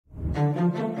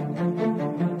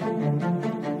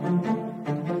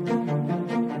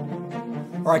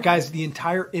All right, guys, the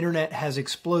entire internet has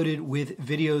exploded with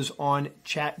videos on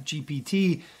Chat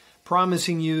GPT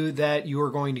promising you that you are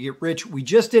going to get rich. We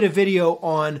just did a video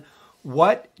on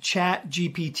what Chat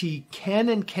GPT can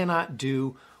and cannot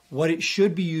do, what it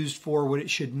should be used for, what it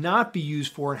should not be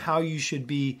used for, and how you should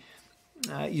be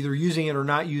either using it or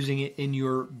not using it in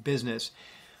your business.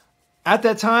 At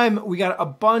that time, we got a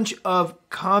bunch of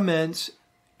comments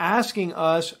asking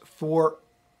us for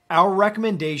our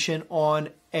recommendation on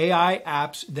AI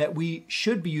apps that we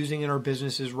should be using in our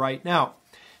businesses right now.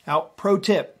 Now, pro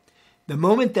tip, the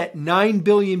moment that 9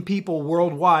 billion people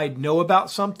worldwide know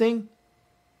about something,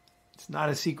 it's not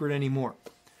a secret anymore.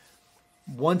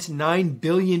 Once 9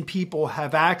 billion people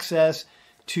have access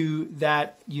to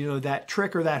that, that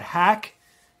trick or that hack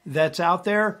that's out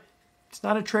there, it's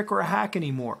not a trick or a hack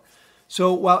anymore.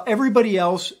 So while everybody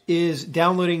else is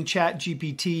downloading Chat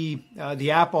GPT,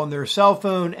 the app on their cell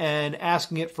phone and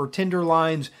asking it for Tinder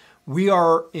lines, we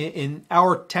are in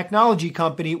our technology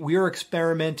company, we are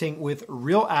experimenting with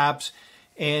real apps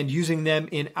and using them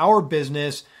in our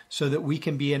business so that we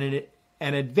can be an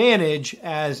advantage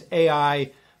as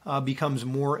AI becomes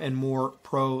more and more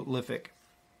prolific.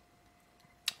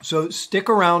 So stick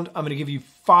around. I'm going to give you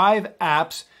 5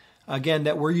 apps again,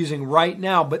 that we're using right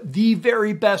now, but the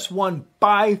very best one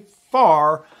by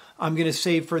far, I'm going to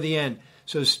save for the end.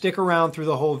 So stick around through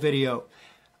the whole video.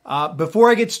 Before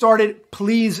I get started,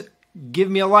 please give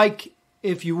me a like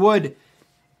if you would.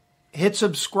 Hit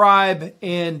subscribe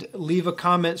and leave a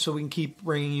comment so we can keep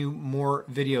bringing you more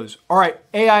videos. All right,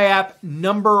 AI app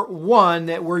number 1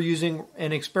 that we're using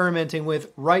and experimenting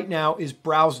with right now is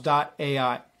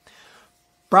Browse.ai.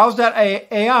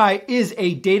 Browse.ai is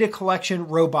a data collection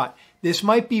robot. This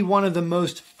might be one of the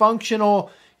most functional,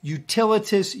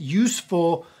 utilitous,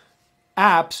 useful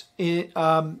apps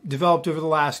developed over the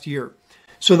last year.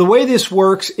 So the way this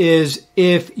works is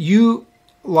if you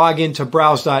log into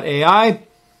Browse.ai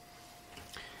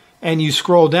and you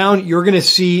scroll down, you're going to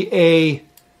see a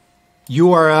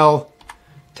URL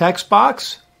text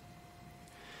box.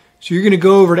 So you're going to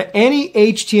go over to any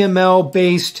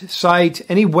HTML-based site,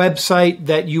 any website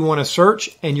that you want to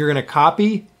search, and you're going to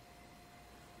copy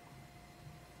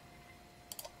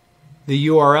the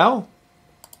URL.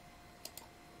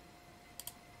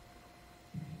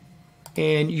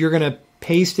 And you're going to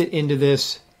paste it into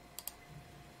this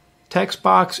text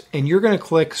box, and you're going to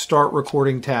click Start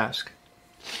Recording Task.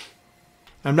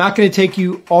 I'm not going to take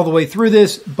you all the way through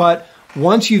this, but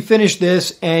once you finish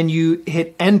this and you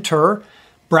hit Enter,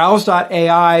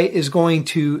 Browse.ai is going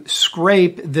to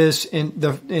scrape this in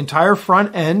the entire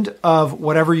front end of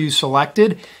whatever you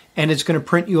selected, and it's going to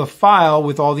print you a file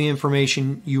with all the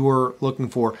information you were looking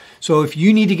for. So if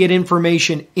you need to get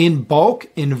information in bulk,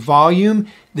 in volume,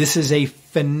 this is a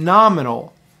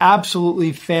phenomenal,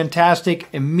 absolutely fantastic,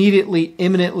 immediately,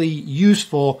 imminently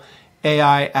useful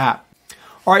AI app.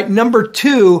 All right, number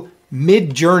 2,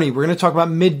 Midjourney. We're going to talk about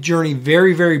Midjourney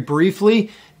very, very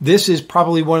briefly. This is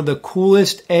probably one of the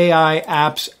coolest AI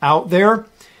apps out there.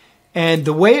 And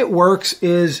the way it works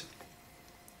is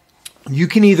you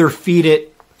can either feed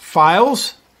it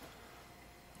files,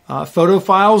 photo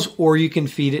files, or you can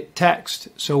feed it text.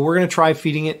 So we're going to try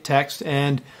feeding it text.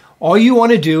 And all you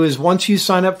want to do is once you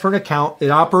sign up for an account,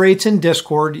 it operates in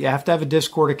Discord. You have to have a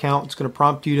Discord account. It's going to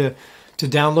prompt you to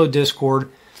download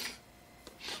Discord.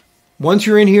 Once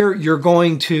you're in here, you're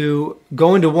going to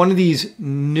go into one of these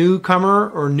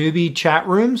newcomer or newbie chat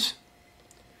rooms.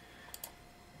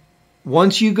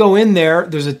 Once you go in there,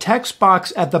 there's a text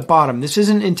box at the bottom. This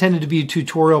isn't intended to be a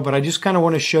tutorial, but I just kind of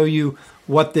want to show you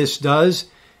what this does.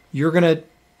 You're going to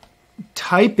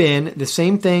type in the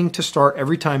same thing to start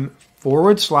every time, /. You're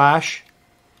going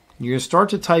to start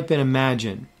to type in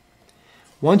imagine.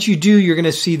 Once you do, you're going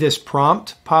to see this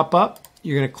prompt pop up.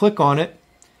 You're going to click on it.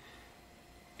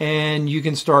 And you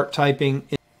can start typing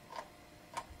in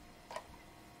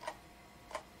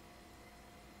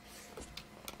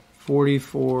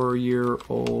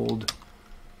 44-year-old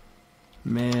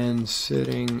man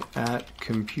sitting at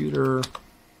computer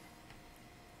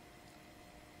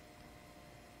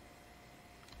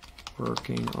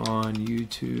working on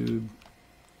YouTube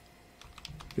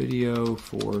video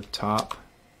for top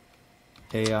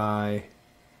AI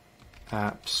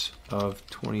apps of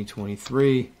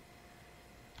 2023.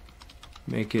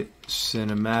 Make it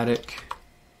cinematic,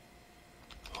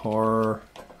 horror.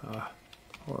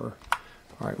 All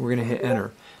right, we're going to hit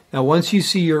enter. Now, once you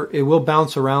see it will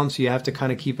bounce around, so you have to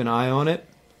kind of keep an eye on it.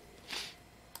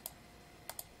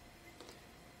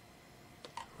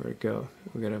 Where'd it go?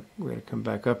 We're gonna come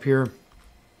back up here,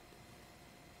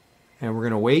 and we're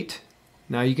going to wait.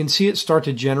 Now you can see it start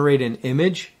to generate an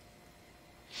image.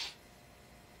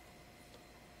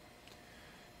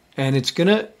 and it's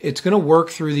gonna work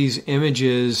through these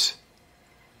images.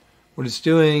 What it's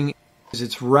doing is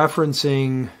it's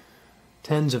referencing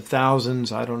tens of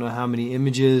thousands, I don't know how many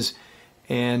images,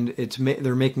 and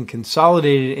they're making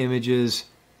consolidated images.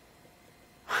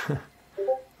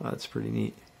 That's pretty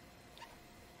neat.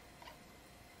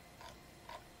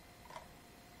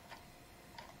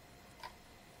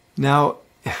 Now,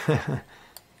 that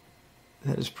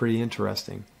is pretty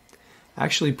interesting.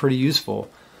 Actually pretty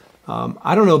useful.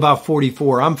 I don't know about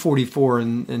 44. I'm 44,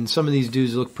 and some of these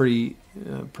dudes look pretty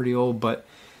old. But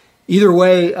either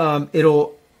way,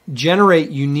 it'll generate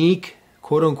unique,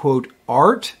 quote-unquote,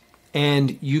 art,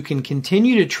 and you can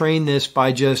continue to train this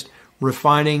by just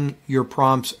refining your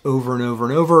prompts over and over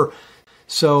and over.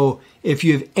 So if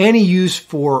you have any use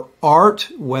for art,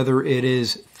 whether it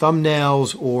is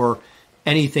thumbnails or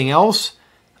anything else,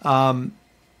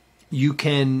 you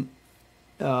can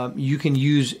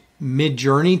use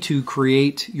Midjourney to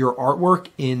create your artwork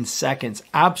in seconds.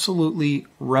 Absolutely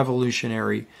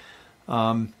revolutionary.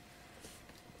 Midjourney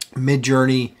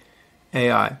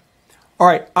AI. All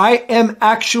right, I am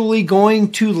actually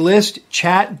going to list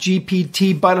Chat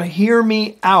GPT, but hear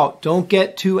me out. Don't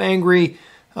get too angry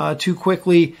too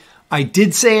quickly. I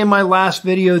did say in my last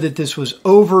video that this was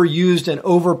overused and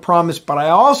overpromised, but I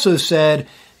also said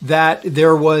that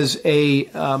there was a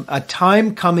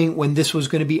time coming when this was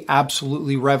going to be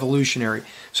absolutely revolutionary.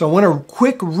 So I want to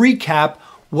quick recap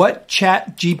what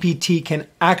Chat GPT can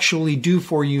actually do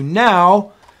for you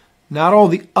now. Not all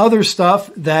the other stuff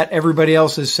that everybody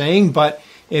else is saying, but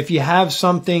if you have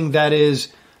something that is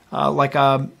like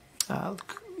a,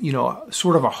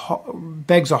 sort of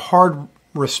begs a hard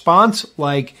response,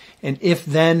 like an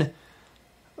if-then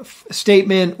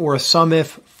statement or a sum-if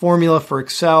formula for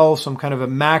Excel, some kind of a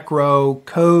macro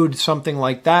code, something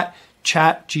like that,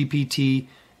 Chat GPT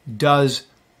does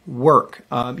work.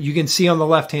 You can see on the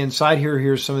left-hand side here,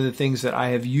 here's some of the things that I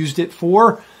have used it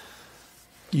for.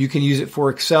 You can use it for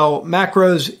Excel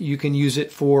macros. You can use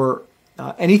it for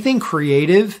anything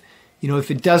creative. You know, if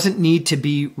it doesn't need to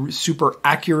be super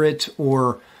accurate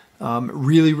or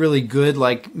really, really good,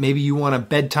 like maybe you want a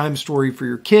bedtime story for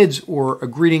your kids or a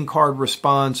greeting card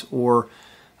response or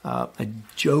a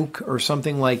joke or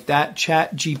something like that,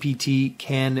 Chat GPT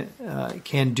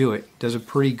can do it. Does a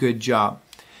pretty good job.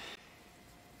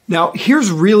 Now,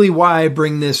 here's really why I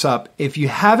bring this up. If you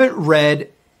haven't read,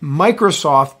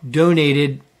 Microsoft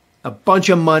donated a bunch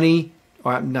of money,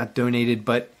 or not donated,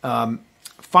 but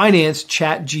financed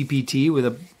Chat GPT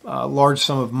with a large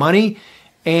sum of money.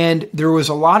 And there was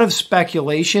a lot of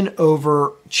speculation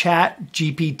over Chat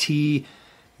GPT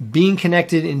being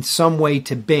connected in some way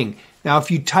to Bing. Now, if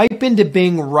you type into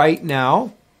Bing right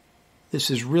now,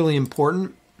 this is really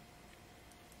important.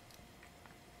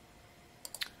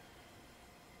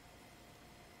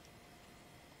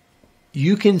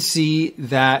 You can see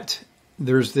that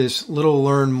there's this little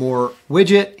learn more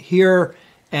widget here.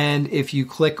 And if you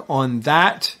click on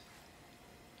that,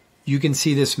 you can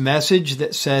see this message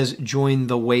that says join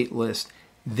the wait list.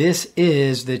 This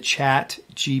is the Chat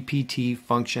GPT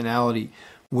functionality,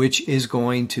 which is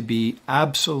going to be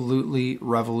absolutely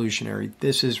revolutionary.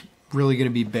 This is really going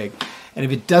to be big. And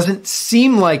if it doesn't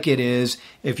seem like it is,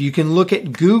 if you can look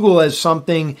at Google as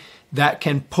something that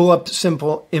can pull up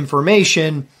simple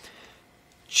information,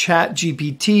 Chat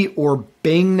GPT or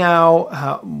Bing now,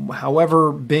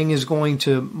 however Bing is going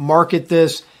to market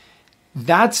this,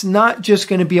 that's not just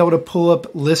going to be able to pull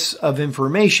up lists of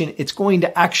information. It's going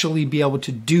to actually be able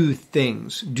to do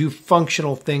things, do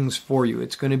functional things for you.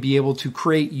 It's going to be able to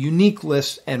create unique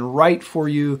lists and write for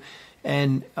you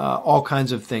and all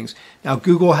kinds of things. Now,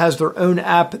 Google has their own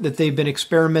app that they've been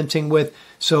experimenting with.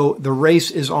 So the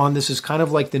race is on. This is kind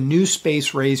of like the new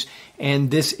space race, and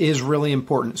this is really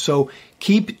important. So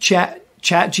keep Chat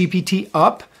GPT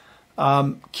up.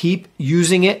 Keep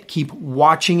using it. Keep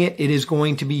watching it. It is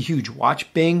going to be huge.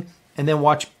 Watch Bing, and then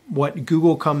watch what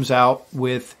Google comes out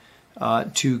with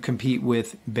to compete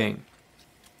with Bing.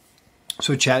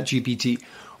 So Chat GPT.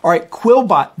 All right,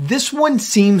 Quillbot. This one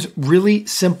seems really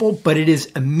simple, but it is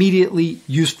immediately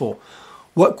useful.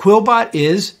 What Quillbot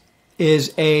is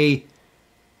a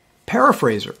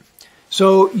paraphraser.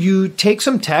 So you take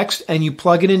some text and you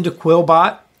plug it into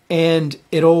Quillbot and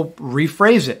it'll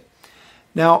rephrase it.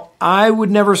 Now, I would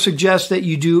never suggest that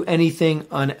you do anything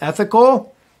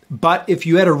unethical, but if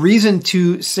you had a reason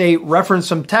to, say, reference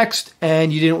some text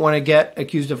and you didn't want to get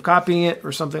accused of copying it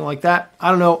or something like that, I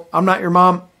don't know. I'm not your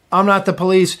mom. I'm not the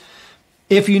police.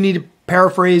 If you need to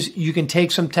paraphrase, you can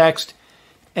take some text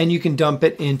and you can dump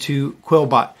it into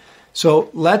Quillbot. So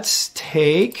let's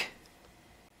take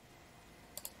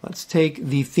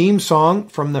the theme song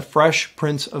from The Fresh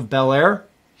Prince of Bel-Air.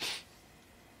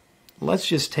 let's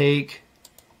just take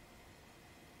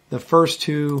the first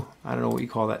two, I don't know what you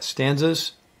call that,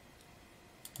 stanzas,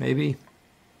 maybe.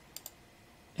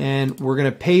 And we're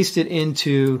going to paste it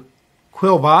into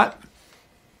Quillbot.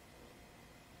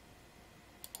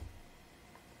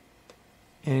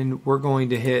 And we're going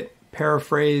to hit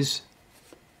paraphrase.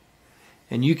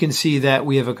 And you can see that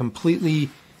we have a completely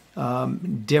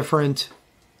different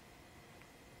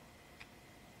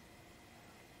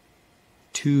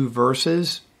two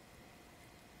verses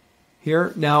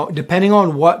here. Now, depending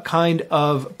on what kind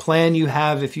of plan you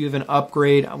have, if you have an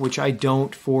upgrade, which I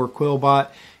don't for Quillbot,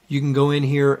 you can go in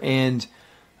here and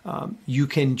you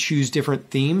can choose different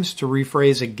themes to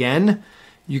rephrase again.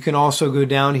 You can also go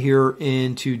down here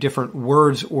into different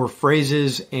words or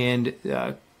phrases and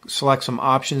select some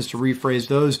options to rephrase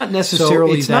those. Not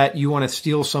necessarily that you want to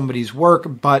steal somebody's work,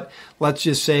 but let's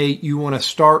just say you want to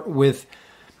start with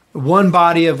one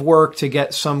body of work to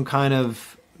get some kind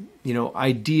of, you know,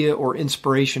 idea or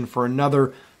inspiration for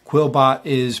another. Quillbot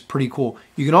is pretty cool.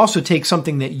 You can also take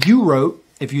something that you wrote.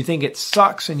 If you think it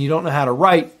sucks and you don't know how to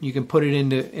write, you can put it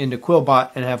into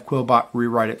Quillbot and have Quillbot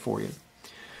rewrite it for you.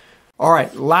 All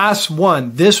right, last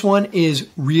one. This one is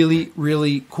really,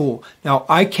 really cool. Now,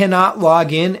 I cannot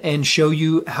log in and show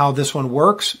you how this one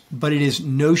works, but it is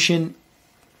Notion.so.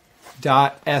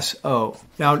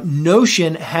 Now,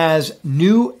 Notion has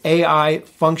new AI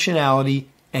functionality,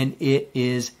 and it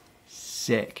is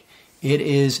sick. It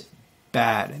is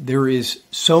bad. There is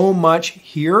so much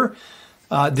here.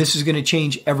 This is going to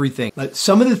change everything. But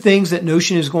some of the things that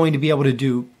Notion is going to be able to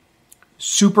do,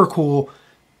 super cool,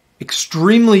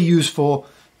 extremely useful: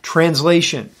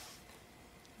 translation,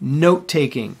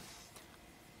 note-taking,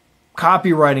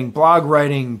 copywriting, blog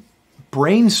writing,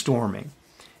 brainstorming.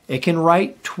 It can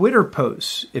write Twitter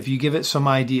posts if you give it some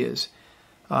ideas.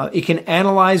 It can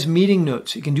analyze meeting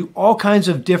notes. It can do all kinds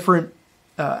of different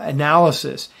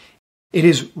analysis. It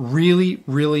is really,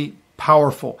 really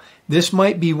powerful. This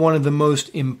might be one of the most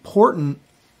important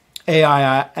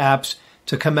AI apps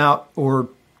to come out or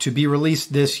to be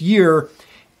released this year,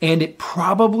 and it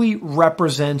probably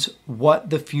represents what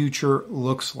the future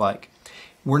looks like.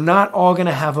 We're not all going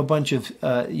to have a bunch of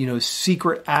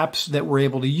secret apps that we're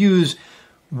able to use.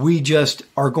 We just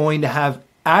are going to have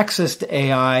access to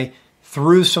AI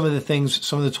through some of the things,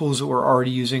 some of the tools that we're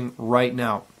already using right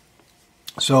now.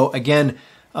 So again,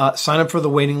 sign up for the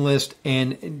waiting list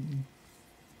and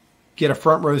get a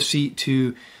front row seat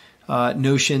to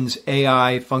Notion's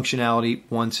AI functionality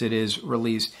once it is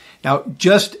released. Now,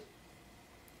 just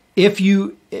if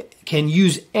you can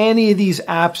use any of these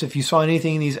apps, if you saw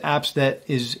anything in these apps that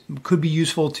could be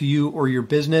useful to you or your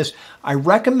business, I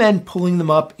recommend pulling them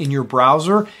up in your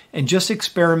browser and just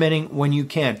experimenting when you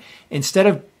can. Instead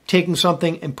of taking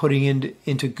something and putting it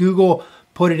into Google,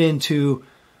 put it into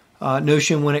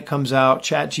Notion when it comes out,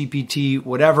 Chat GPT,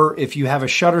 whatever. If you have a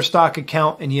Shutterstock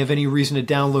account and you have any reason to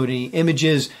download any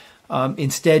images,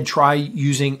 instead try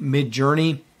using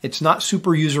Midjourney. It's not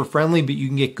super user-friendly, but you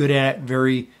can get good at it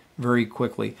very, very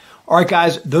quickly. All right,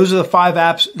 guys, those are the 5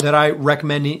 apps that I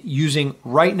recommend using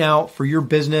right now for your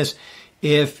business.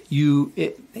 If you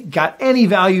got any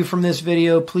value from this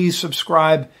video, please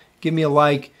subscribe, give me a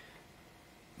like,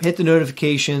 hit the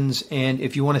notifications, and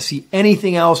if you want to see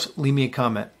anything else, leave me a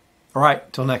comment. All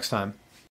right, till next time.